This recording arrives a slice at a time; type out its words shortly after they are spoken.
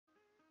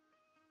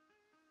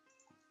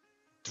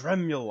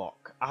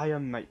Dremulok, I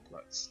am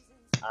Blitz,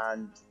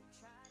 and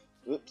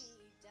oops,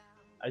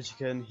 as you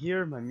can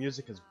hear, my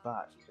music is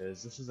back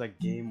because this is a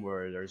game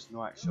where there's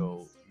no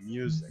actual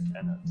music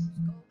in it.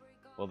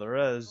 Well, there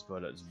is,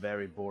 but it's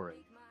very boring.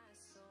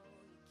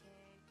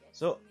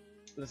 So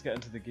let's get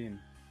into the game.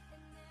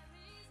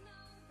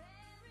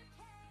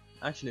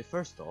 Actually,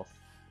 first off,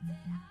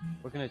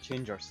 we're gonna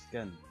change our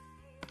skin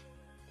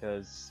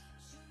because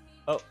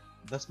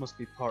this must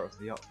be part of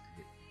the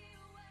update.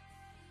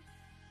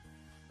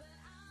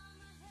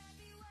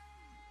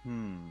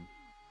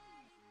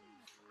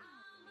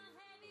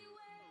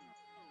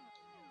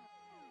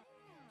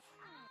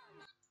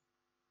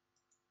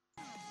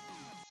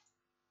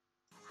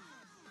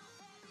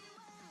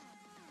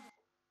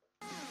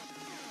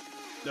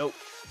 Nope.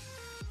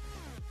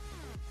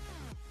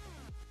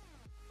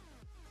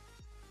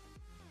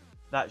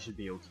 That should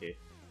be okay.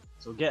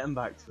 So getting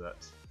back to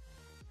it.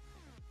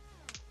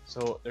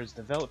 So there's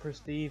developer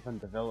Steve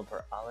and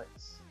developer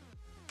Alex.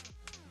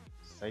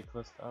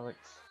 Cyclist Alex?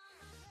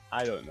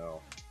 I don't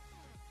know.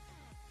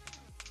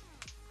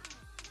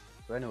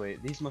 So anyway,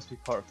 these must be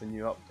part of the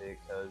new update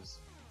because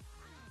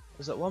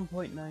is it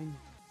 1.9?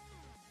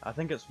 I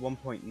think it's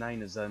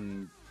 1.9 is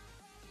in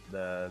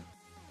the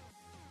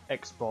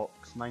Xbox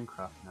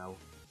Minecraft now.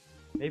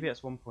 Maybe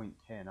it's 1.10,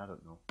 I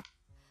don't know.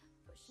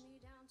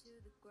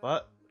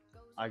 But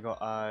I got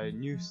a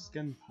new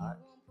skin pack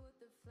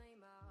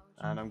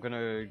and I'm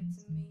gonna,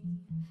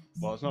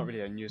 well, it's not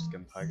really a new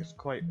skin pack, it's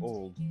quite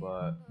old,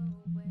 but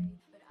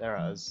there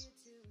it is.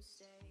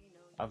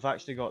 I've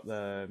actually got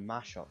the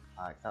mashup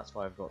pack, that's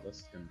why I've got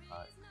this skin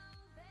pack.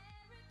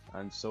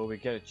 And so we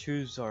get to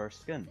choose our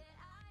skin.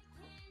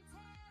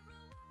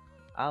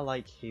 I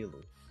like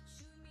Halo,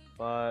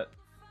 but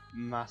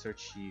Master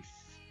Chief,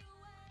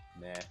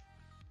 meh.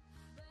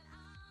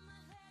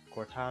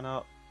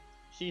 Cortana,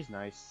 she's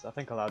nice. I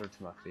think I'll add her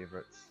to my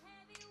favorites.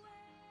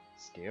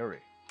 Scary.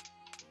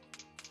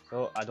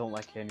 So I don't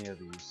like any of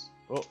these.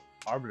 Oh,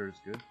 Arbiter's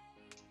good.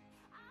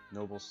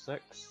 Noble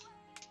 6.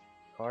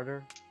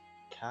 Carter.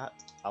 Cat.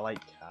 I like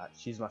Cat.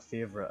 She's my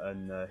favorite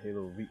in the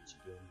Halo Reach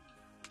game.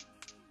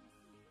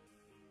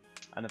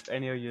 And if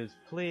any of you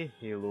play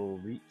Halo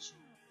Reach,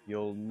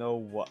 you'll know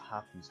what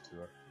happens to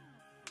her.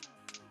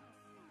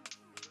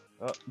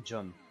 Oh,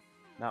 Jun.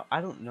 Now,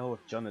 I don't know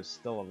if Jun is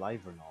still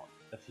alive or not.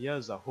 If he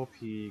is, I hope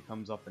he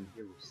comes up in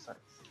Halo 6.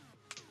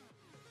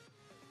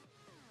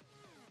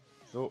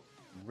 So,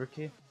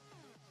 Rookie.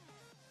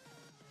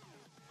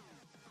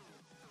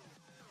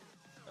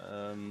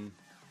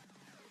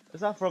 Is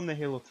that from the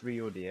Halo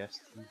 3 ODS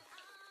team?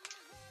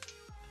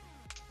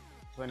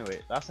 So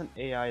anyway, that's an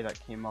AI that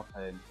came up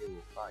in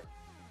Halo 5.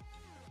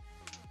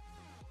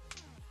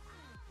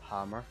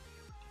 Hammer.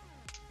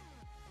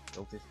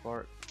 Guilty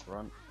Spark.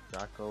 Grunt.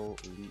 Jackal.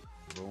 Elite.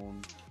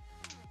 Drone.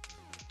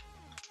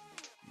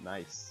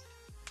 Nice.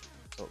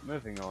 So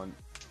moving on.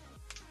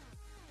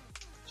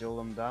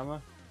 Joel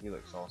Dama, he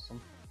looks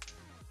awesome.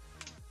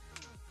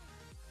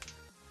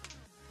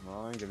 Come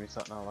on, give me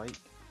something I like.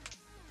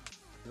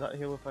 Is that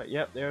Halo 5?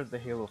 Yep, there's the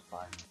Halo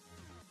 5.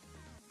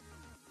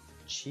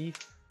 Chief,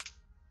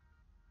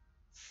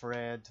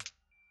 Fred,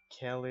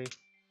 Kelly,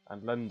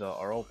 and Linda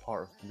are all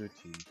part of Blue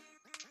Team.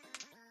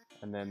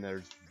 And then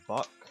there's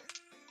Buck,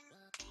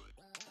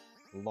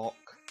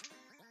 Locke,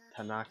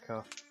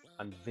 Tanaka,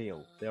 and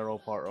Vale. They're all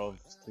part of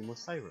Team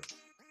Osiris.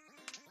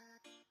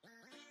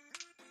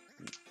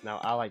 Now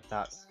I like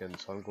that skin,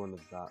 so I'm going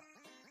with that.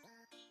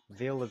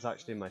 Vale is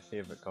actually my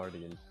favourite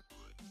Guardian.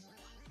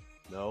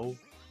 No.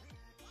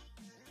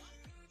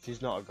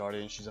 She's not a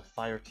Guardian, she's a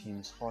Fire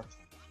Team Spartan.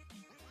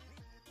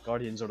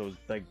 Guardians are those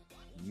big,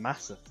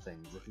 massive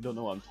things. If you don't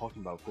know what I'm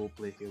talking about, go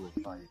play Halo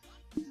 5.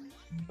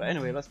 But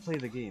anyway, let's play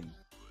the game.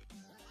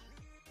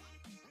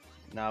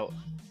 Now,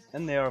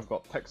 in there I've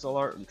got pixel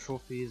art and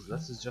trophies.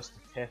 This is just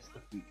to test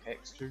different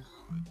textures.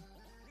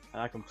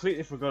 And I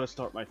completely forgot to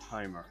start my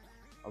timer.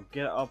 I'll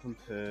get it up and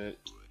put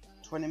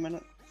 20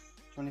 minutes?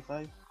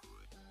 25?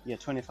 Yeah,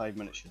 25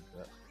 minutes should do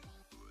it.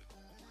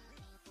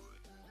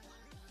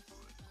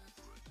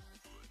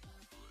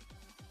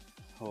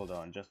 Hold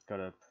on, just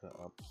gotta put it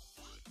up.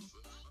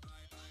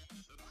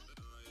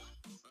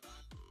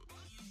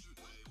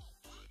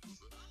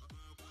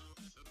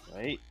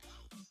 Right.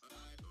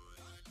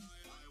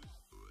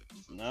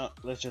 No,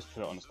 let's just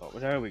put it on the spot.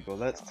 There we go,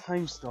 let's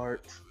time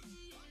start.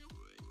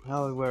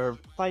 Now we're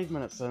 5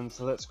 minutes in,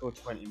 so let's go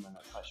 20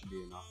 minutes, that should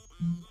be enough.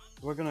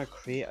 We're gonna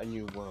create a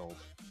new world.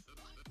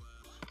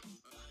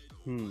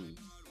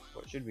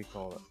 What should we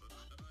call it?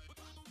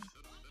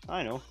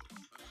 I know.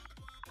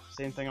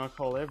 Same thing I'll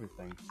call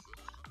everything.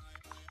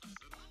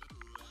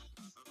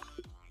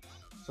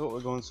 So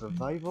we're going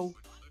survival,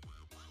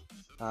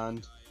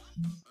 and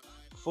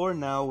for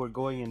now we're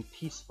going in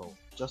peaceful,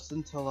 just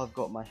until I've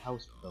got my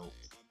house built.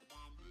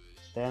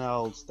 Then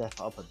I'll step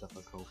up a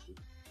difficulty.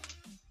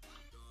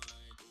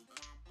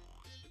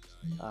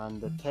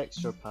 And the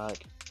texture pack,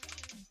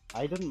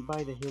 I didn't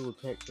buy the Halo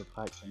texture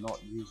pack to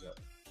not use it.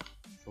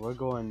 So we're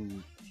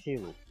going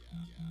Halo.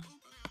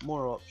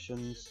 More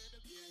options.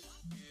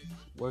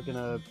 We're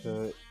gonna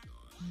put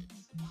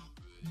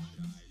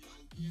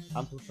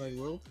Amplified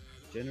world.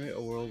 Generate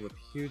a world with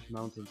huge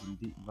mountains and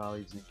deep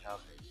valleys and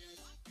caverns.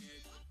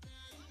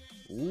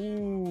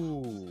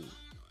 Ooh.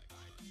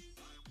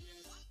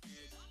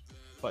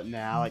 But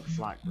nah, I like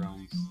flat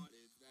grounds.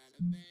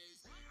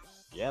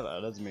 Yeah,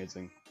 that is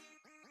amazing.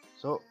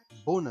 So,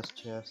 bonus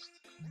chest.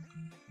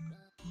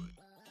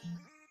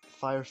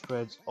 Fire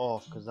spreads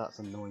off because that's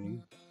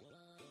annoying.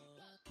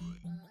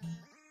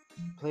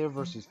 Player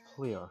versus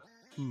player.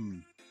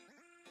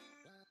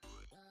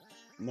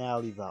 Nah,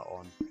 I'll leave that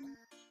on.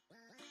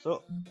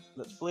 So,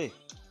 let's play.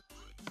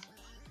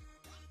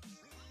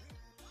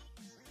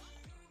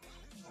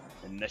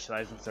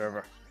 Initializing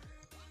server.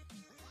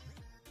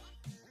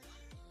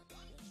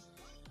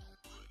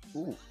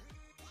 Ooh.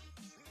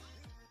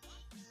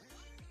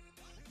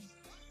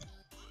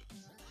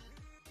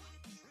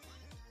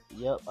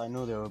 Yep, I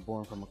know they were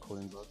born from a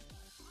coding bug.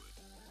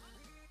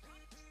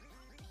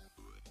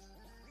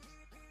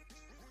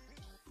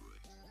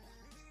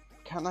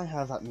 Can't I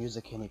have that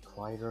music any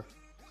quieter?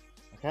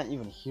 I can't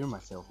even hear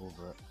myself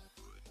over it.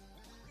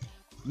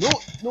 No!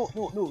 No,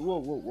 no, no, whoa,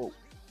 whoa, whoa.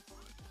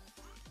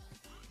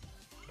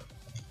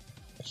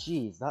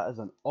 Jeez, that is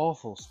an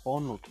awful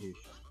spawn location.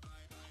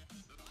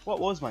 What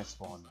was my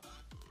spawn?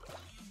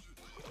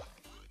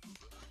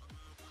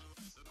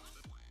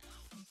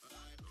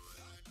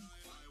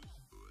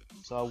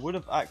 So I would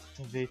have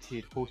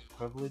activated host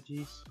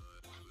privileges,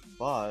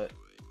 but...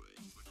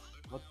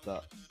 What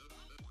the...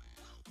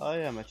 Oh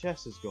yeah, my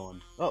chest is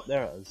gone. Oh,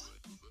 there it is.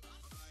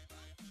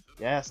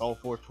 Yes, all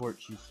 4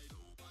 torches.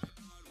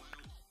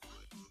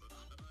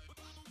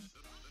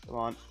 Come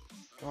on.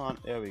 Come on,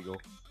 there we go.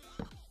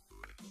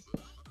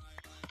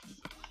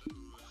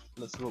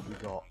 Let's see what we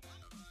got.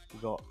 We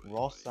got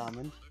raw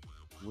salmon,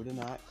 wooden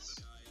axe,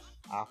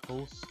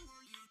 apples.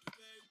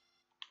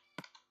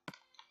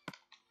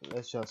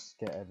 Let's just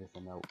get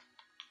everything out.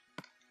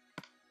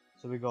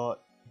 So we got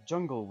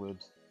jungle wood,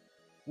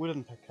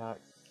 wooden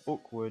pickaxe,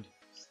 oak wood,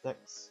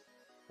 sticks,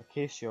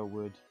 acacia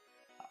wood,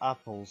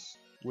 apples,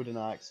 wooden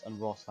axe,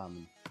 and raw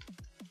salmon.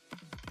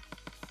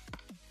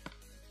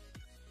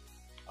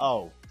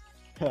 Oh,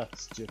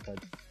 stupid.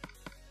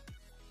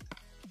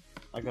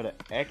 I gotta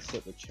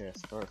exit the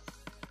chest first.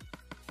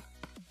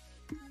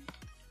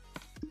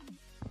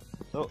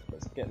 So,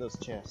 let's get this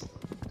chest.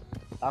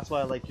 That's why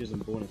I like using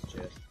bonus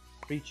chest.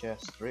 Free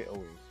chest straight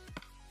away.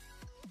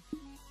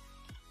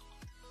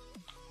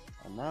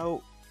 And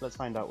now, let's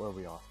find out where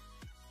we are.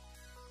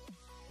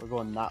 We're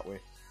going that way.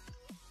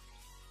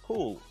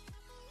 Cool.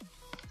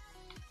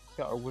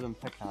 Got our wooden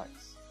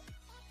pickaxe.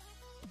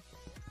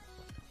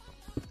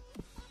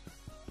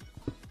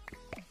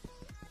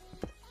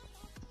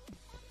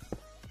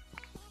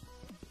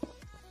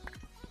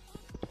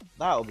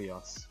 That'll be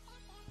us.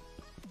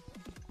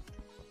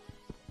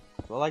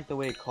 I like the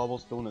way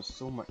cobblestone is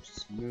so much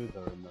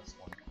smoother in this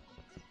one.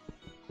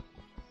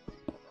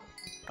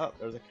 Oh,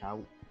 there's a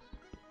cow.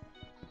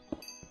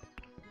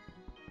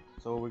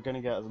 So we're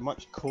gonna get as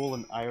much coal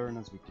and iron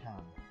as we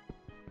can.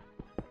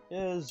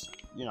 Is,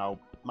 you know,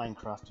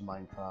 Minecraft to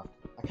Minecraft.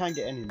 I can't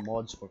get any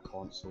mods for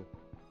console.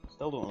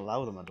 Still don't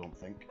allow them, I don't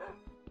think.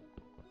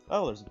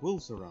 Oh, there's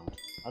wolves around.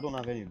 I don't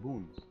have any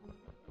bones.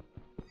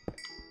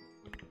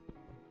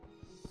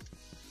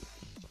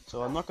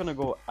 So I'm not gonna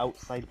go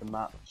outside the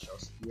map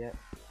just yet.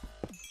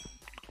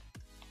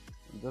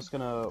 I'm just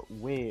gonna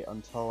wait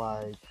until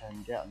I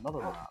can get another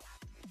map.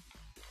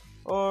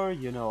 Or,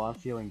 you know, I'm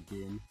feeling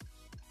game.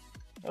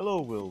 Hello,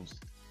 wolves.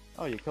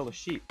 Oh, you killed a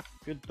sheep.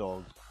 Good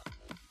dog.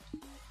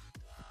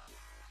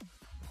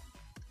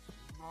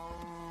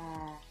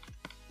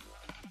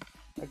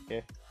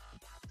 Okay.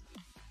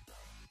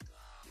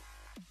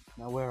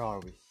 Now where are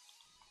we?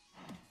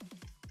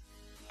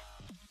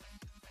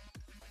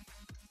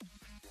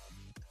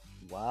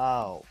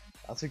 Wow,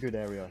 that's a good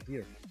area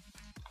here.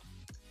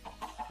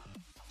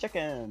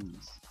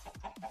 Chickens!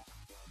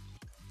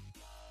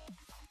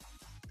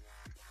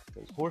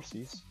 There's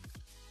horses.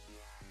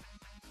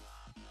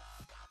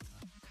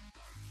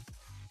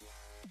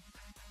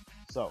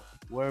 So,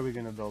 where are we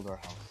gonna build our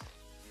house?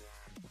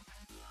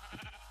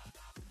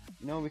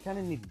 No, we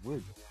kinda need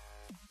wood.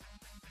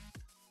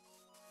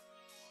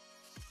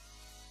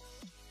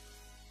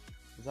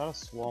 Is that a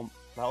swamp?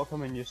 That'll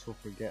come in useful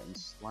for getting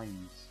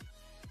slimes.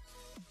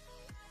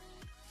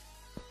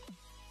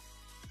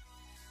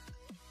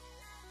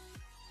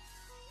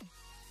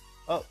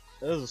 Oh,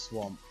 there's a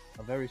swamp.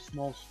 A very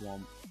small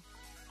swamp.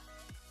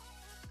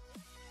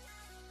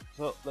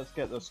 So, let's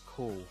get this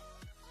coal.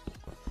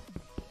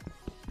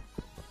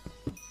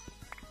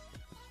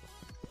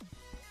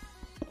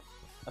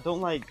 I don't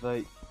like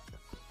the...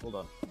 Hold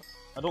on.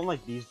 I don't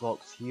like these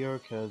blocks here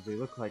because they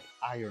look like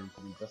iron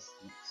from a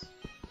distance.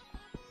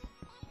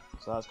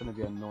 So that's gonna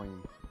be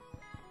annoying.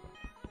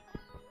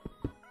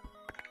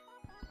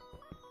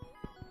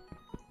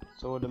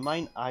 So to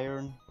mine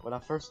iron, when I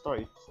first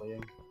started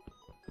playing,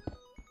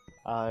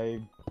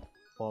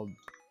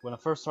 when I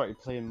first started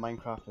playing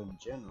Minecraft in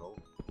general,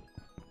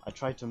 I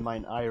tried to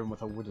mine iron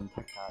with a wooden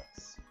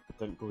pickaxe.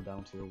 Didn't go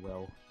down too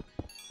well.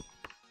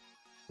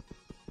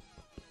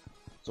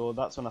 So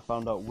that's when I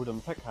found out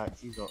wooden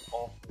pickaxes are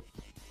awful.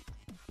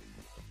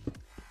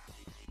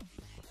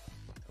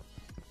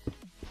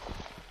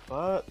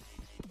 But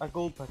a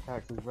gold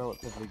pickaxe is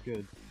relatively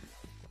good,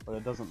 but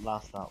it doesn't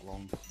last that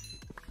long.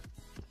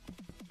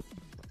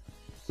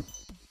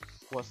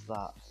 What's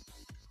that?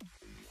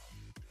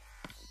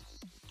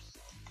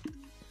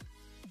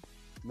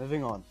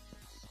 Moving on.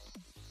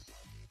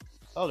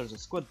 Oh, there's a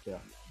squid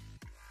there.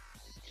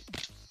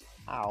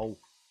 Ow.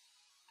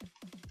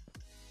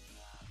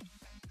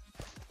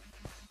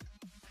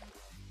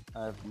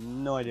 I have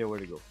no idea where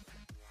to go.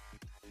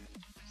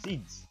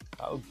 Seeds.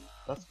 Oh,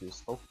 that's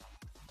useful.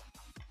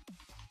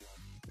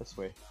 This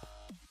way.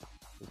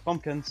 There's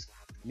pumpkins.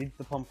 Need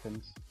the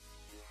pumpkins.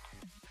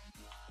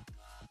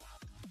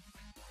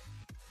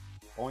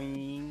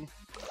 Boing.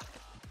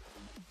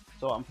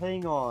 So I'm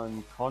playing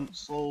on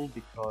console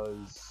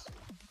because,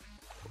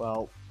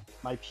 well,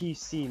 my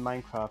PC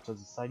Minecraft has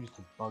decided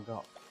to bug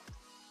up.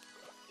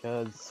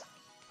 Because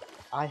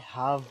I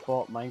have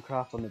bought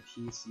Minecraft on the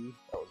PC.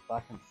 That was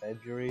back in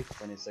February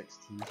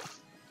 2016.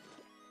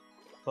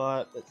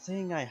 But it's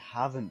saying I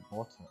haven't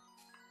bought it.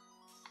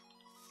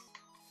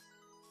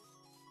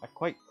 I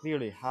quite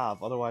clearly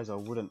have, otherwise I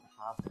wouldn't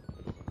have it.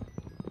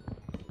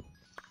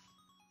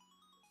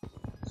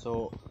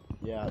 So,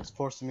 yeah, it's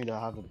forcing me to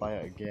have to buy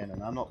it again,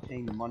 and I'm not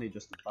paying the money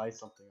just to buy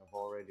something I've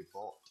already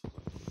bought.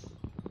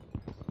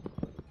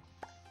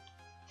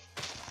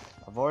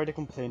 I've already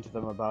complained to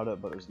them about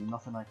it, but there's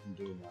nothing I can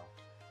do now.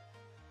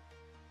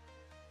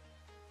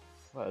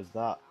 What is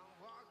that?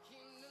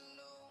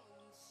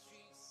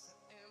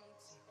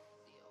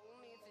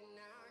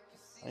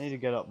 I need to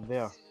get up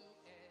there.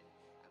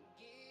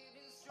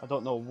 I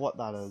don't know what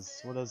that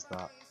is. What is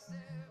that?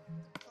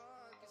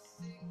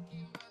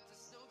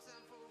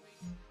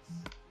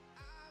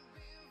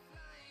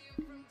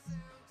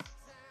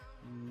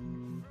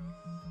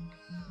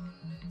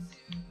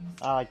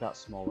 I like that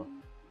smaller.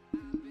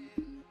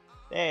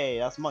 Hey,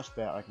 that's much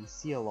better. I can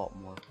see a lot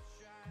more.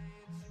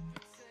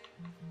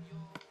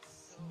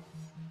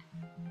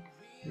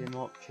 Game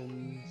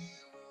options.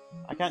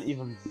 I can't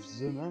even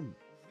zoom in.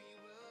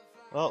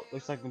 Well,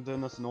 looks like I'm doing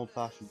this an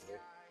old-fashioned way.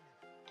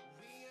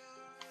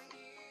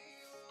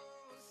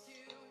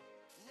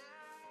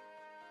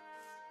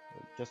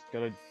 Just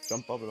gotta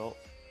jump up it all.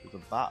 There's a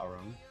bat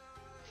around.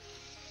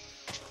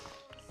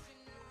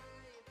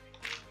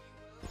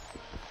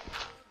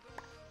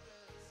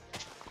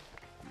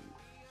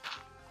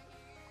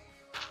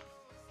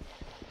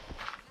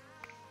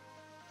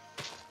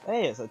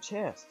 Hey, it's a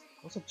chest.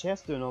 What's a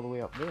chest doing all the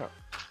way up there?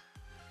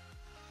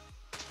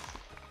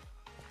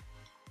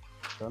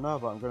 Don't know,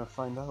 but I'm gonna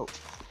find out.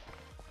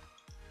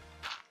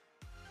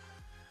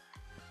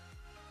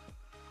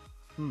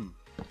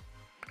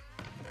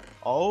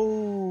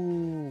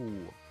 Oh!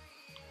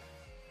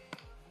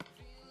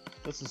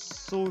 This is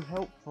so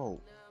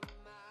helpful.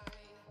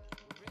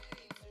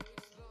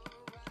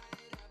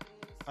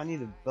 I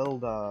need to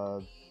build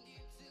a...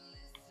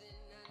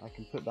 I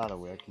can put that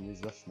away, I can use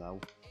this now.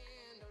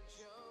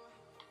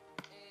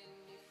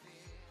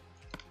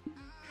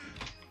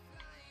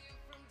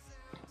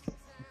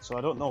 So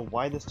I don't know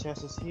why this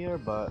chest is here,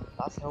 but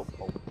that's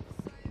helpful.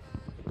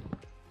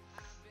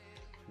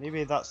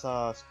 Maybe that's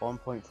a spawn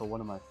point for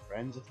one of my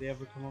friends if they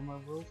ever come on my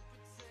world.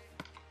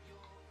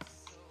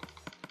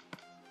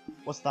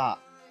 What's that?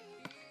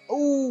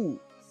 Oh!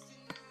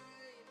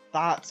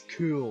 That's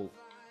cool.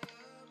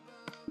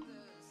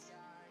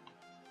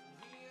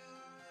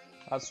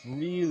 That's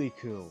really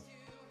cool.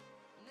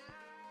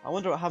 I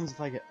wonder what happens if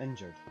I get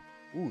injured.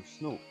 Ooh,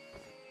 snow.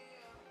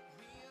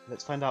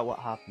 Let's find out what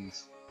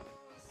happens.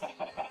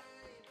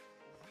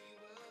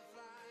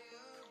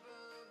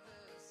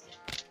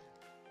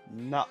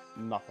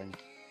 Nothing.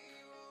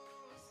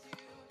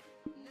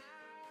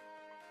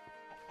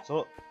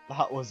 So,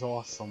 that was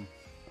awesome.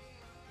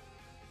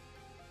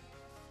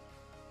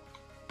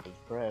 There's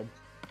bread.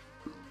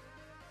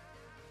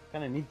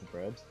 Kinda need the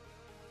bread.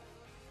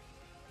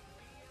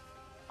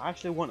 I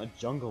actually want a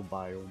jungle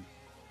biome.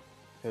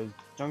 Because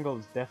jungle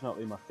is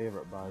definitely my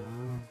favourite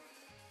biome.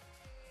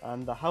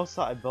 And the house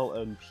that I built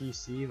on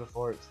PC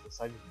before it's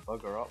decided to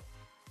bugger up.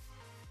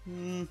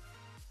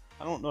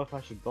 I don't know if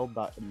I should build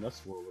that in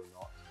this world or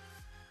not.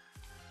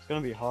 It's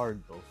gonna be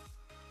hard though.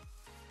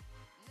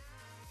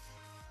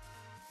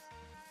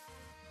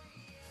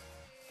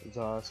 There's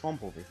a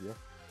swamp over here.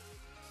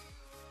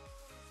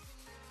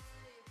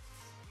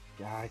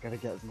 Yeah, I gotta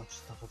get as much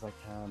stuff as I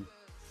can.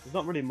 There's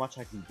not really much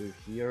I can do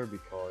here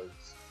because,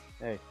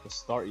 hey, I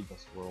started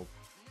this world.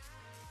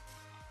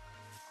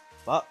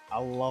 But I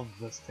love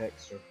this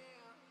texture.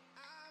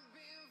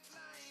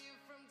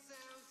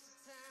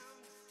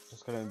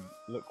 Just gotta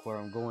look where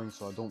I'm going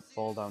so I don't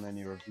fall down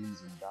any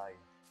ravines and die.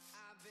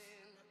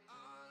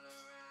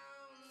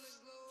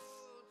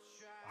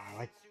 I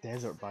like the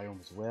desert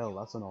biome as well,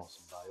 that's an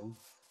awesome biome.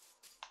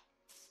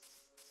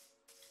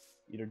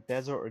 Either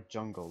desert or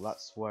jungle,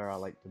 that's where I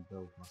like to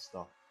build my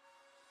stuff.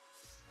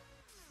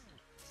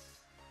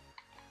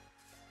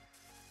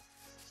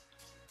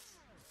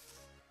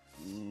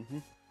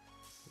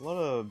 A lot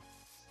of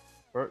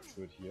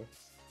birchwood here.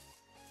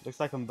 Looks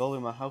like I'm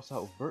building my house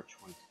out of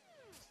birchwood.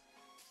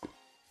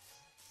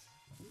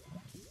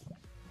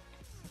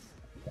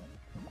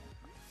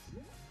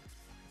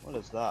 What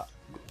is that?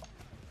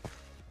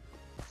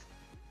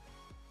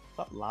 Is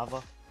that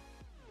lava?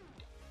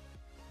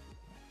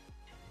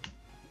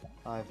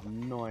 I have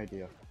no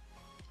idea.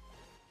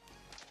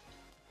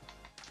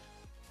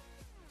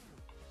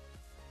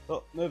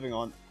 So, moving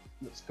on.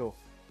 Let's go.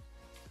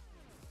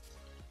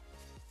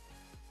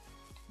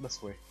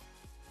 This way.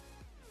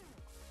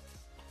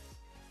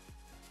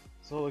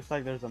 So it looks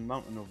like there's a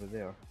mountain over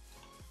there.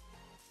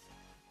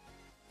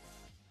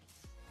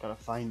 Gotta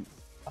find...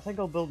 I think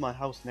I'll build my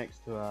house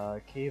next to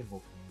a cave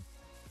volcano.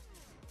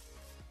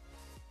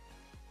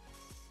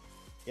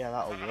 Yeah,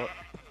 that'll work.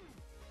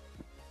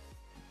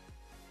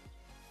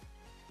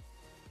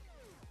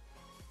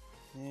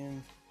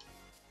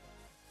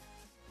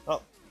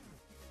 Oh!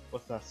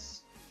 What's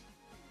this?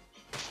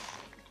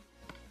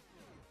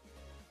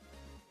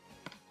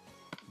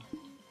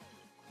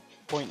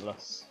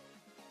 Pointless.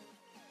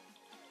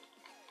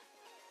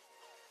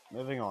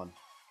 Moving on.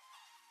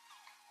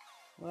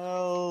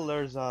 Well,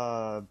 there's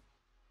a...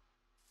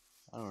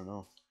 I don't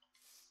know.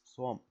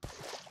 Swamp.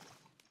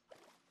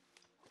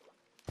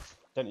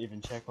 Didn't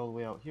even check all the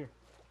way out here.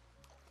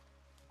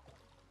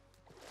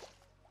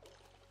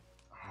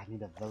 I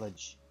need a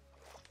village.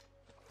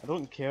 I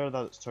don't care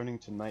that it's turning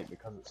to night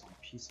because it's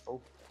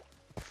peaceful.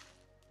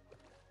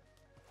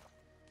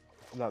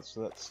 That's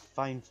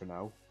fine for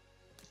now.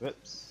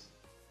 Whoops.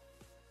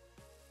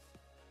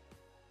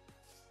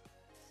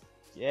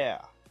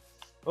 Yeah.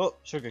 Oh,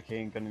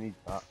 sugarcane, gonna need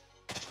that.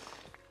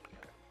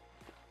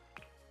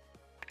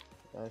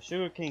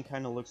 Sugarcane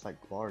kind of looks like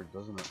lard,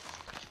 doesn't it?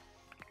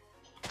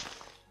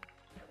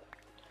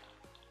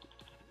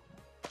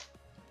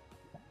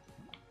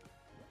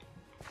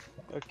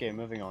 Okay,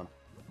 moving on.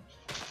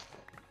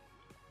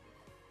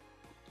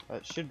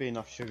 That should be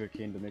enough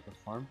sugarcane to make a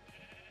farm.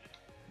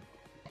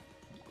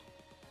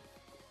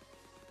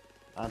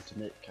 And to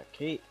make a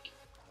cake.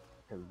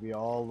 Because we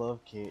all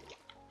love cake.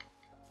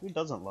 Who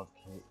doesn't love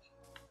cake?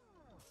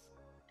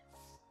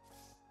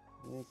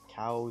 Yeah,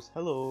 cows,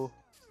 hello!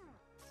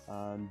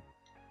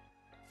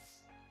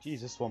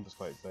 Geez, this swamp is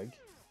quite big.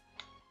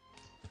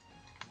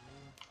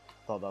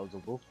 Thought that was a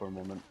wolf for a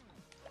moment.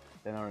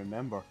 Then I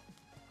remember.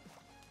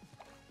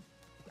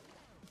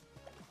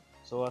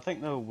 So I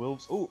think now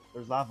wolves... Oh,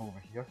 there's lava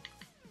over here.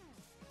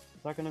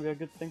 Is that gonna be a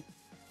good thing?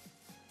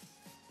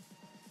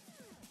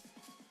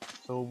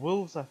 So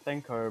wolves, I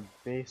think, are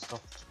based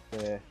off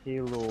the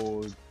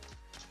Halo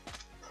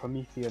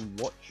Promethean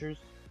Watchers.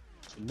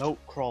 Note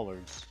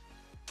crawlers.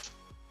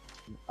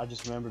 I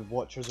just remembered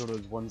Watchers are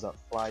those ones that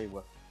fly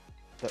with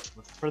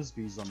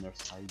frisbees on their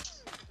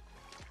sides.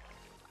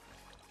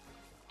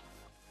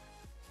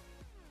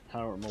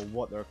 I don't know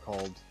what they're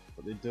called,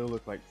 but they do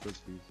look like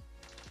frisbees.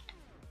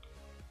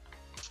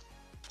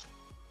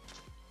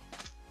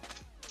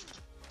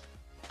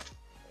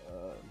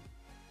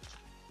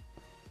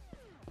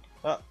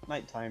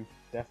 Nighttime.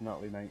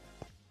 Definitely night.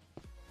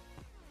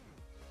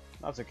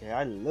 That's okay,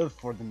 I live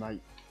for the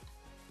night.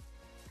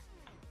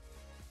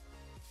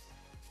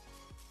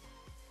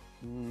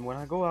 When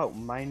I go out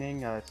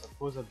mining, I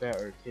suppose I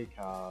better take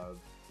a...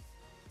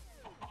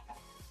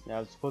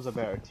 Yeah, I suppose I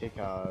better take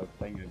a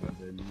thing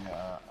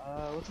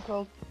what's it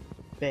called?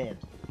 Bed.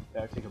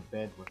 Better take a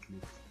bed with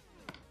me.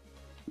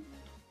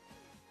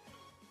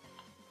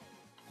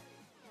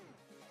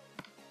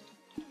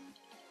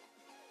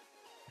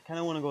 I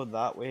kinda wanna go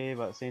that way,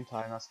 but at the same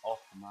time that's off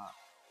the map.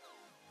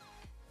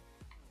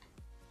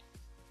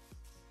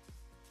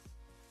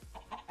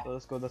 So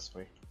let's go this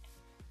way.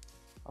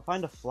 I'll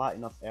find a flat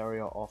enough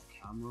area off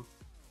camera.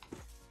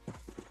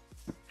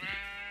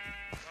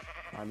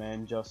 And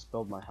then just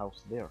build my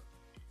house there.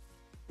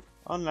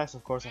 Unless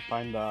of course I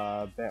find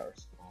a better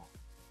spot.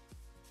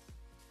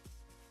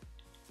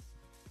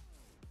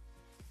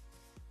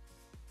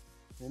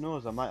 Who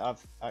knows, I might have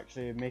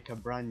actually make a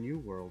brand new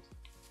world.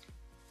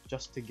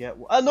 Just to get...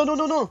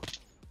 no!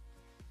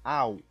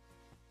 Ow!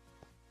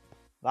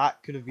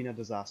 That could have been a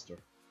disaster.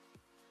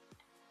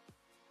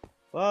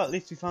 Well, at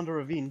least we found a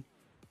ravine.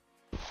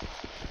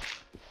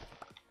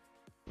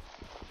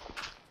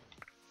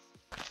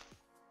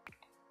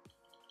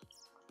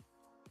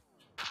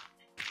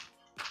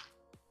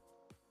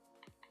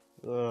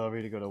 I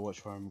really gotta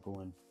watch where I'm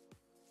going.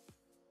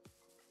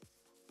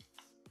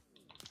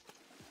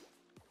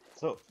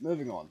 So,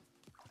 moving on.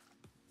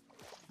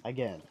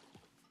 Again.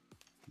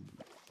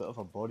 Bit of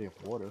a body of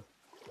water.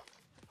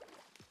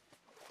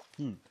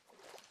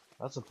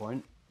 That's the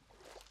point.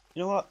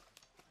 You know what?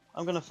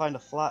 I'm gonna find a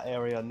flat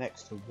area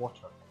next to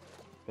water.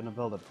 Gonna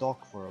build a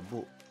dock for a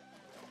boat.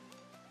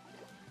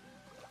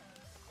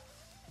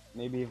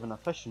 Maybe even a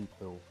fishing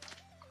pool.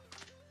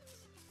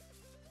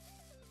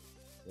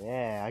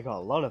 Yeah, I got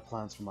a lot of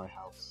plans for my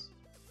house.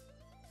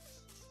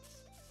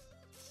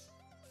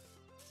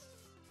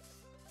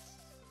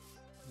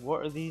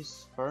 What are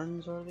these?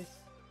 Ferns, are they?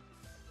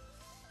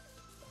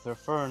 If they're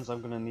ferns,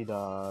 I'm gonna need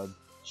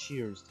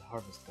shears to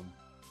harvest them.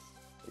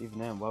 But even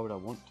then, why would I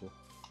want to?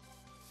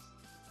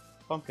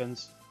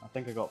 pumpkins. I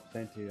think I got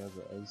plenty as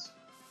it is.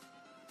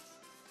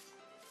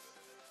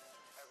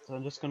 So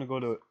I'm just gonna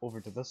go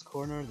over to this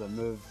corner, then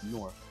move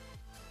north.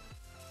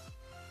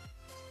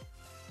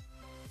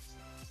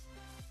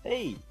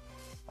 Hey!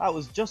 That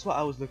was just what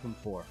I was looking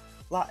for.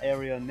 Flat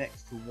area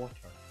next to water.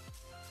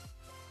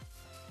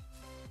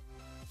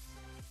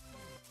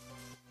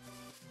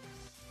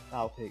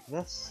 I'll take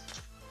this.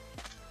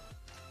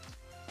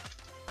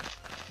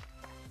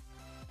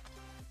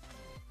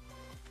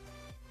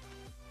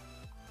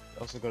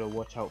 Also gotta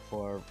watch out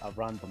for a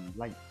random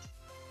light,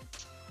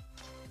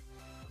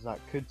 because that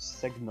could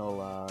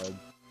signal a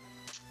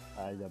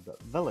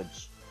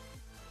village.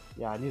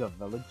 Yeah, I need a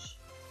village,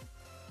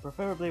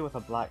 preferably with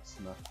a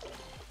blacksmith.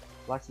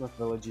 Blacksmith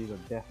villages are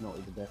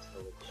definitely the best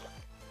village.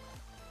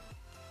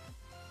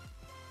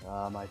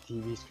 My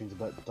TV screen's a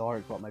bit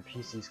dark, but my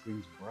PC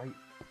screen's bright.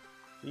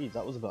 Jeez,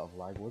 that was a bit of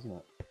lag, wasn't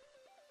it?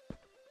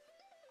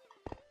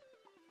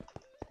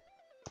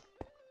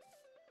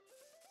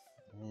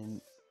 And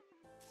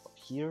up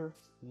here.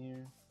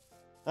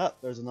 Ah,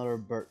 there's another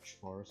birch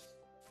forest.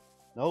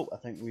 No, I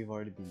think we've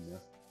already been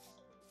there.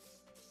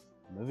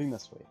 Moving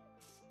this way.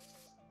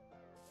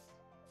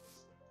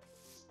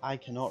 I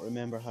cannot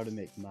remember how to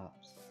make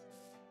maps.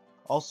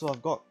 Also,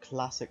 I've got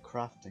classic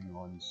crafting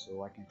on,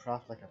 so I can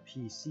craft like a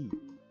PC.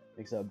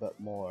 Makes it a bit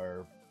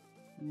more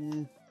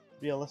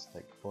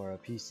realistic for a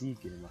PC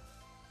gamer.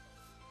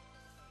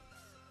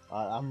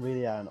 I'm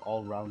really an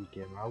all-round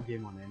gamer. I'll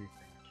game on anything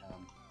I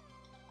can.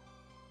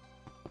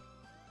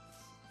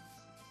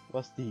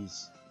 What's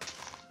these?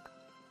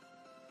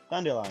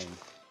 Dandelion.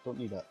 Don't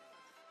need it.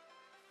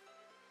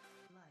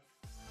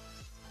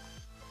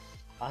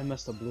 I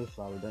missed a blue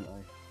flower, didn't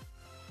I?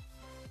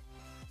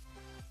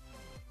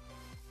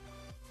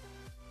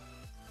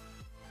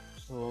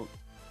 So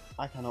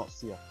I cannot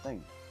see a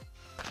thing.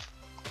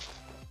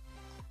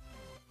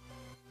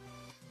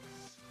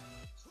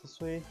 This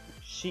way?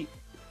 Sheep.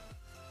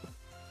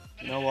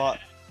 You know what?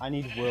 I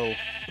need wool.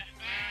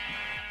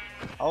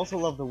 I also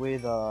love the way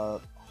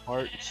the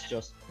hearts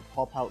just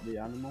pop out the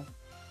animal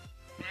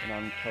when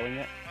I'm killing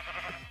it.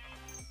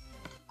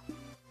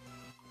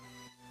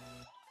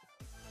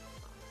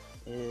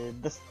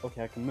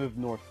 Okay, I can move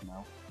north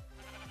now.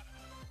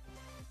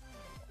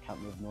 I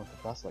can't move north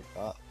if that's like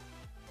that.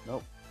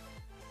 Nope.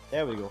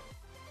 There we go.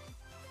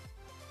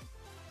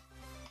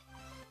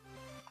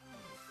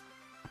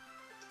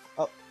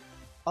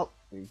 Up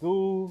we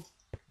go.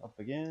 Up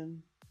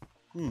again.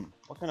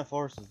 What kind of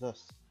forest is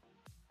this?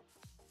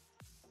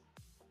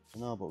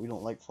 No, but we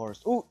don't like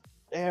forest. Oh,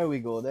 there we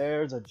go.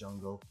 There's a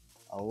jungle.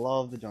 I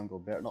love the jungle.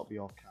 Better not be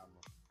off camera.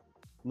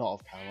 Not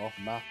off camera, off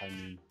map, I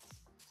mean.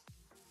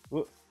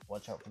 Oh,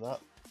 watch out for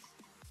that.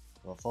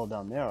 If I fall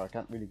down there, I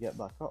can't really get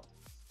back up.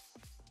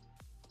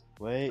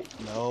 Wait,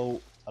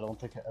 no. I don't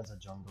think it is a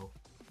jungle.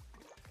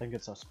 I think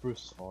it's a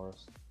spruce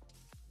forest.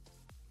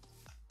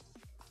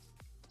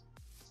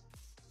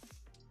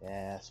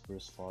 Yeah,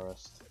 spruce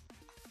forest.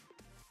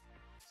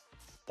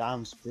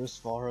 Damn spruce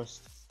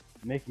forest.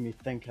 Making me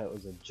think it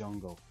was a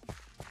jungle.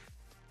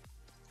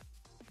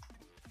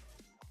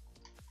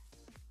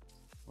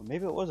 Or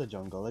maybe it was a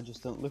jungle, I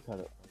just didn't look at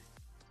it.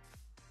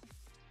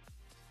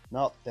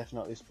 Nope,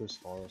 definitely spruce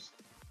forest.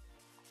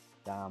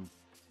 Damn.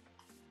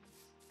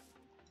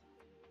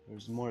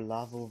 There's more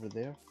lava over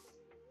there.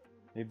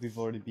 Maybe we've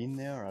already been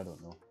there, I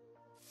don't know.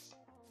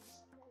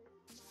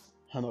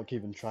 I'm not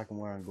keeping track of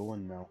where I'm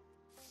going now.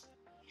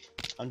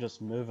 I'm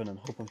just moving and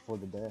hoping for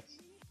the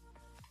best.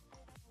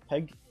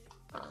 Pig.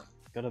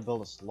 Gotta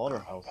build a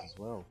slaughterhouse as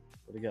well.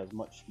 Gotta get as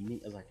much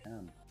meat as I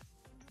can.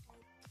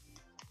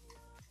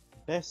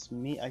 Best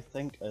meat I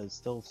think is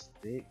still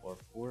steak or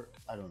pork.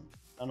 I don't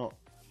know.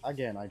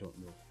 Again, I don't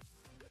know.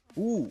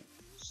 Ooh,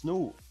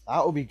 snow.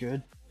 That'll be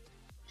good.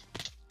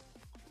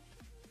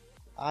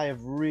 I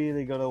have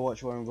really gotta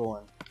watch where I'm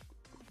going.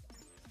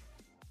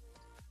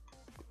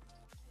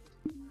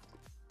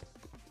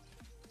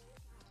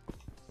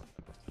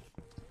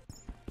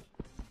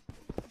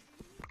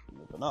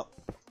 Moving up.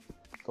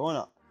 Going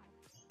up.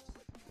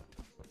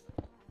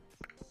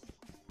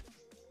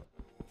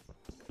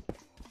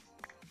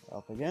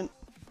 Up again.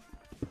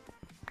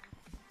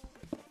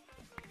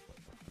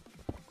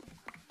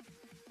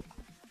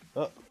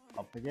 Oh,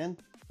 up again.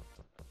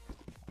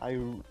 I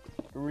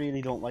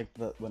really don't like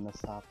that when this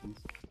happens.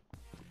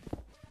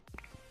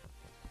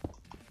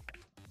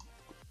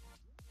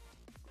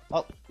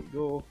 Up we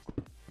go.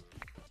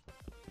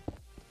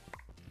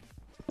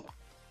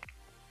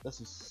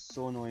 This is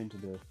so annoying to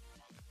do.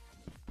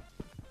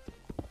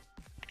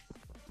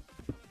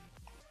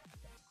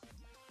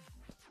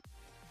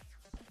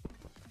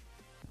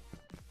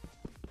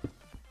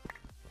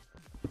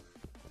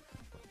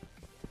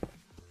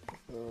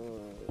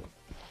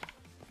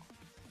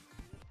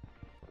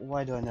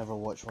 Why do I never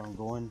watch where I'm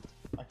going?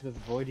 I could have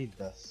avoided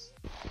this.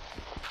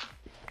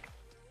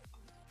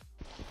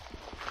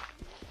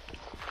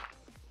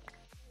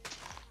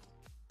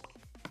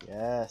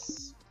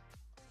 Yes.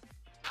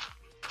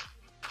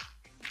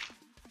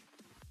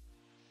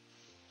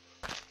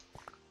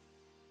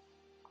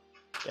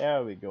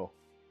 There we go.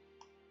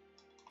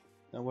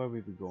 Now where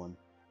we be going?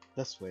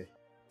 This way.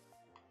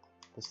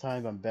 This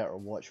time I better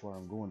watch where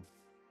I'm going.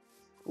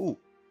 Ooh,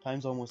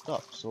 time's almost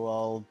up, so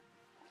I'll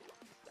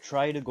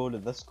try to go to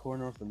this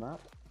corner of the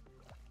map.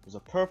 There's a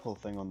purple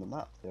thing on the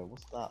map there,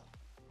 what's that?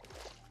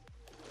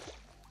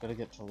 Gotta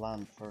get to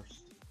land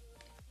first.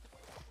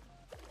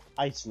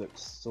 Ice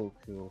looks so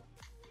cool.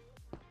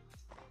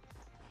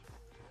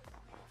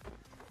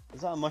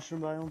 Is that a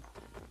mushroom biome?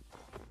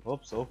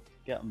 Hope so.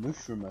 Get a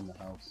mushroom in the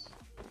house.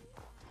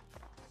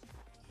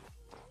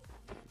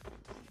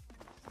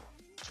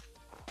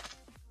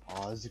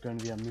 Oh, is it going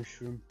to be a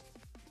mushroom?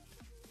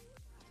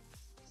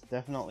 It's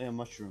definitely a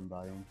mushroom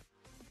biome.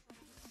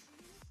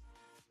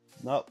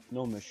 Nope,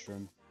 no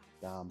mushroom.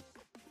 Damn.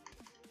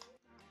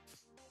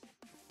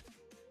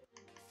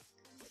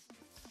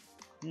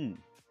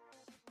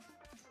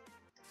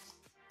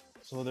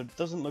 So there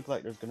doesn't look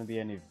like there's going to be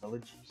any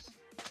villages,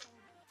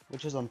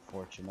 which is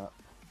unfortunate.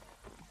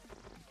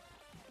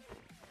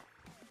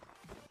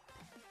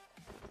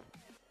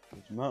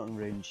 There's a mountain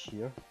range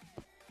here.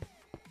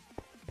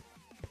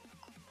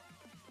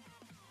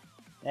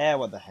 Eh,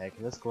 what the heck,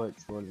 let's go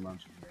explore the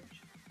mountain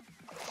range.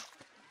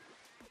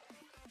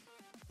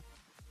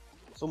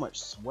 So much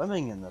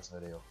swimming in this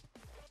video.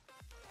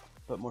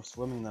 A bit more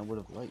swimming than I would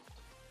have liked.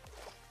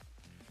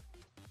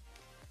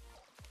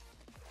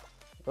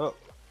 Oh.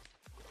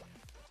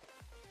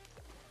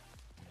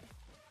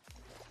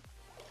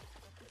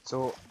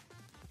 So,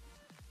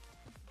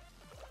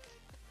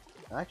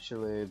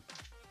 actually,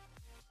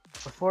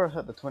 before I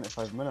hit the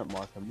 25-minute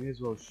mark, I may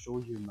as well show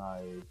you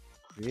my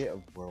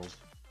creative world.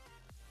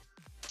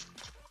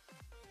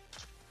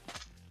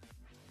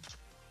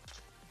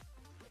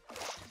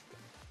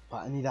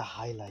 But I need a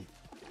highlight.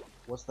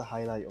 What's the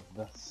highlight of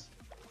this?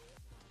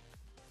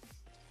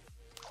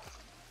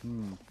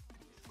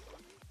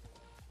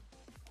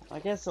 I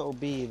guess it'll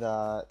be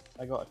that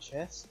I got a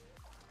chest.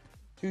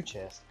 2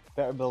 chests.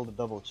 Better build a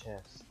double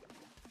chest.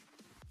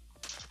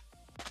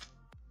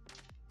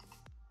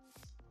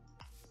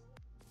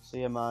 So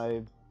yeah,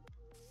 my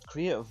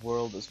creative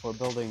world is for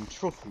building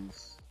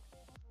trophies.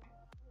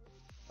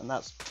 And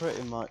that's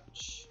pretty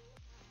much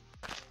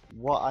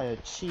what I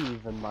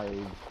achieve in my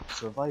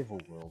survival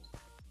world.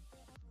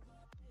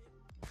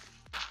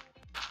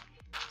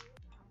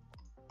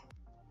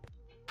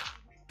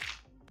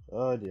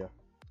 Oh dear.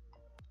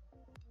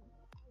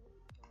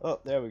 Oh,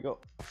 there we go.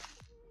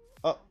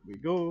 Up we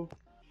go.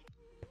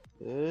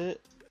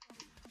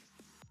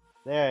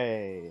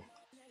 Hey.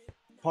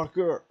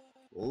 Parkour.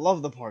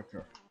 Love the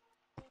parkour.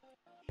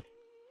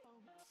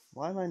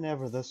 Why am I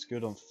never this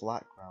good on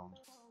flat ground?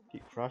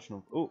 Keep crashing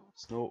on. Oh,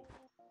 snow.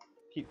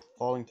 Keep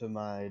falling to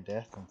my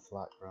death on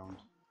flat ground.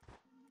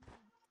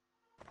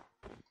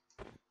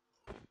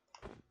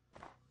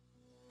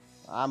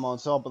 I'm on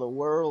top of the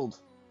world.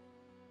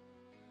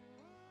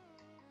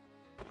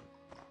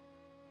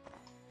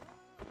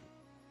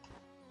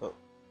 Oh,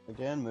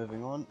 again,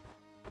 moving on.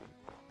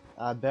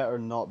 I better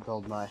not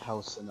build my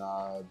house in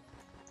a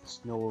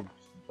snow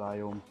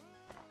biome.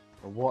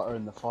 The water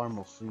in the farm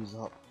will freeze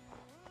up.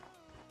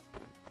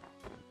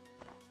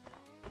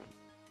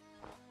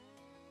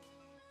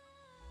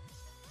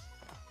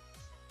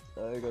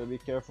 I gotta be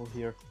careful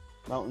here.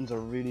 Mountains are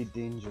really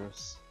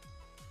dangerous.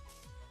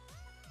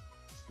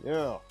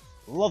 Yeah,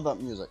 love that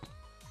music.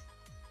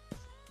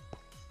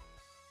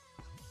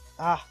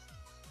 Ah!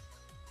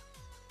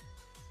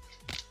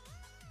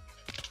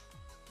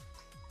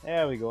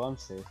 There we go, I'm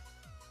safe.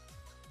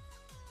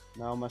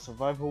 Now my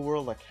survival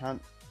world, I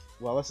can't...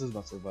 Well, this is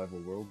my survival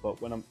world,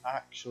 but when I'm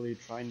actually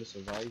trying to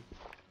survive,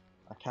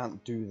 I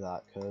can't do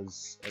that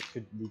because it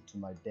could lead to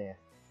my death.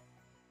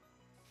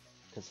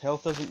 Because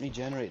health doesn't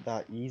regenerate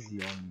that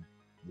easy on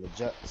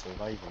legit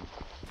surviving.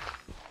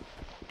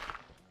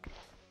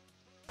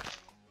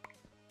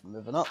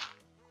 Moving up.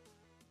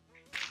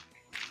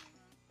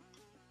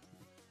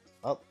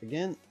 Up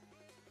again.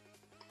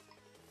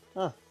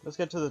 Let's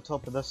get to the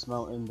top of this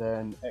mountain,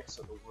 then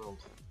exit the world.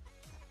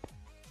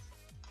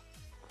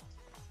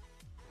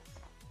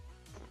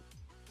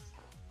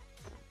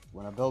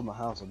 When I build my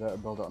house, I better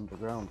build it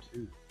underground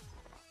too.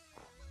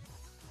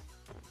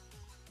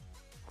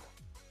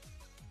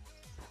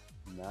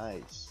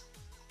 Nice.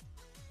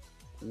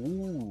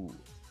 Ooh.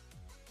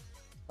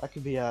 That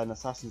could be an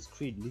Assassin's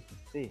Creed leap of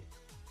faith.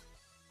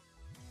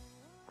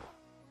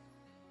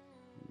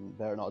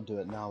 Better not do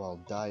it now,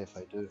 I'll die if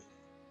I do.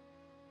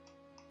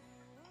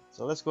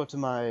 So let's go to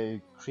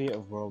my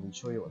creative world and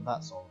show you what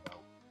that's all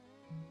about.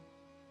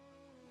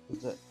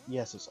 Is it?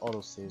 Yes, it's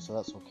autosave, so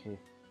that's okay.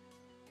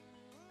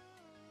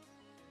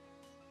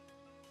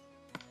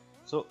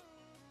 So,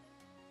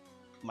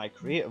 my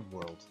creative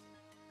world.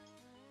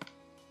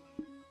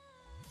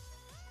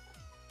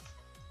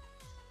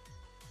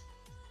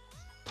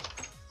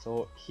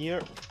 So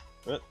here,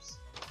 oops,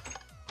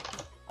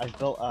 I've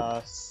built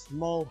a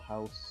small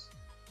house.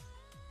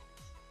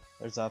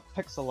 There's a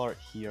pixel art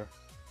here.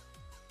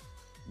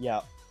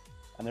 Yeah,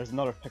 and there's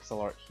another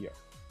pixel art here.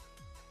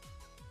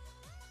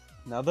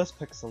 Now this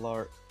pixel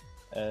art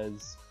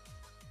is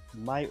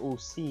my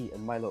OC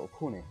and My Little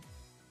Pony.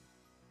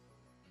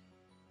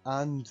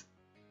 And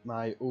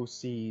my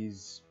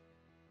OC's,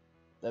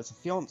 that's a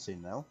fiance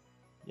now.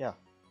 Yeah,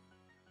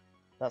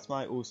 that's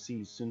my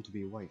OC's soon to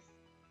be wife.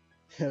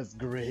 That's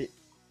great.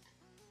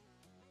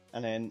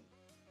 And then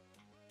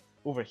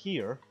over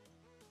here,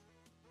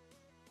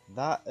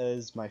 that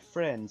is my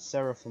friend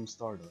Seraphim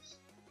Stardust.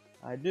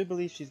 I do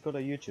believe she's got a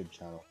YouTube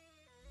channel.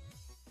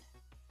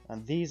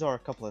 And these are a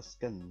couple of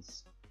skin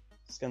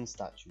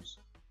statues.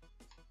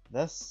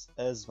 This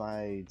is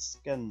my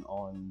skin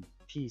on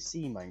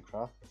PC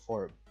Minecraft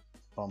before it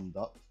bummed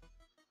up.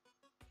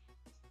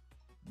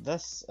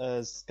 This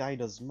is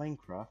Skyda's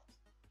Minecraft.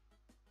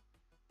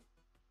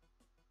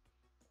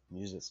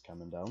 Music's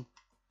coming down.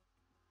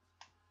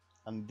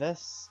 And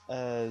this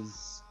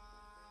is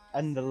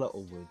In the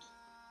Littlewood.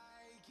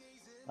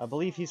 I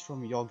believe he's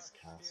from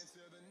Yogscast.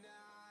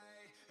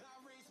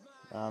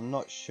 I'm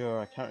not sure,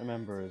 I can't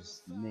remember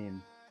his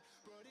name.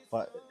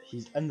 But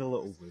he's In the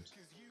Littlewood.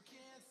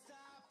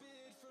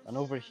 And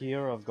over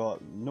here I've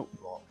got Note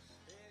Block.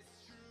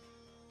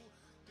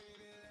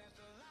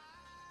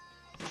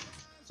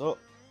 So,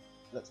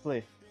 let's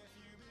play.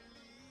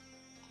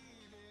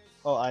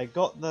 Oh, I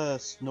got the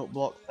note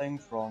block thing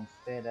from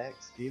FedEx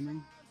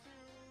Gaming.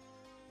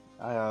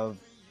 I have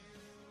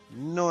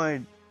no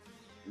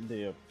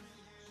idea.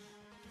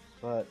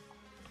 But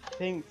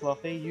pink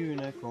fluffy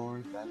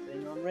unicorn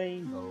dancing on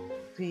rainbow.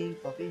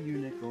 Pink fluffy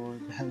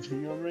unicorn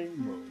dancing on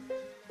rainbow.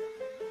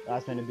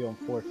 That's meant to be on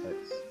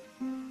Vortex.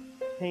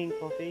 Pink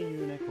fluffy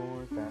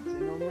unicorn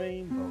dancing on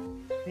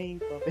rainbow.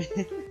 Pink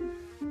fluffy.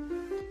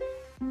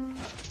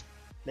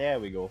 There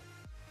we go.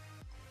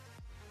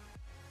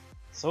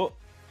 So,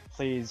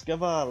 please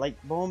give a like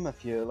bomb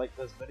if you like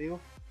this video.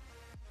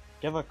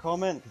 Give a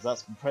comment, because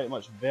that's pretty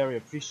much very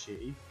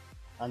appreciated.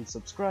 And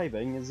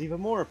subscribing is even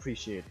more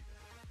appreciated.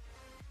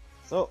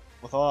 So,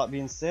 with all that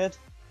being said,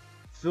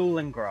 Fool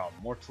and Grab,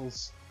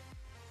 mortals.